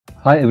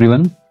Hi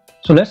everyone.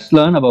 So let's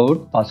learn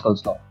about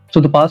Pascal's law. So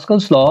the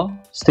Pascal's law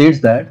states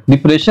that the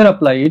pressure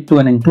applied to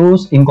an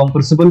enclosed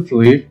incompressible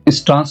fluid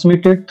is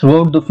transmitted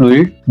throughout the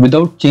fluid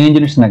without change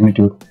in its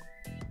magnitude.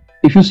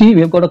 If you see, we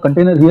have got a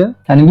container here,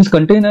 and in this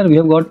container we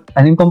have got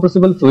an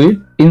incompressible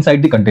fluid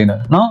inside the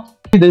container. Now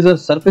there is a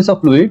surface of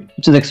fluid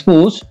which is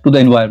exposed to the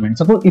environment.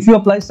 Suppose if you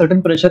apply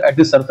certain pressure at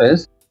this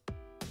surface,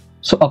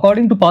 so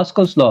according to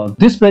Pascal's law,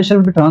 this pressure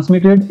will be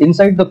transmitted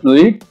inside the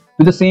fluid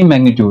with the same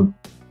magnitude.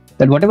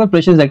 That whatever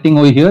pressure is acting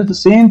over here, the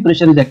same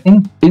pressure is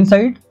acting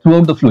inside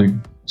throughout the fluid.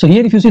 So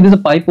here if you see, there is a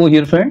pipe over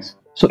here, friends.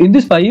 So in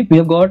this pipe we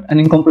have got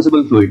an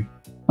incompressible fluid.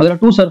 Now there are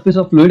two surfaces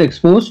of fluid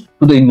exposed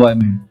to the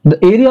environment. The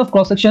area of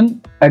cross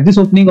section at this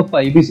opening of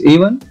pipe is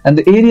A1 and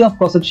the area of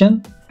cross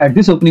section at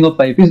this opening of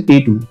pipe is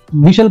A2.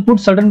 We shall put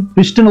certain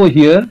piston over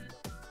here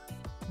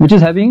which is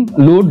having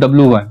load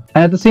W1,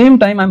 and at the same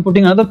time I am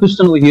putting another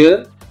piston over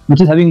here which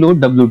is having load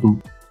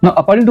W2. Now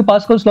according to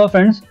Pascal's law,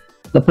 friends,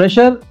 the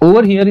pressure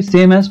over here is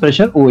same as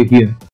pressure over here.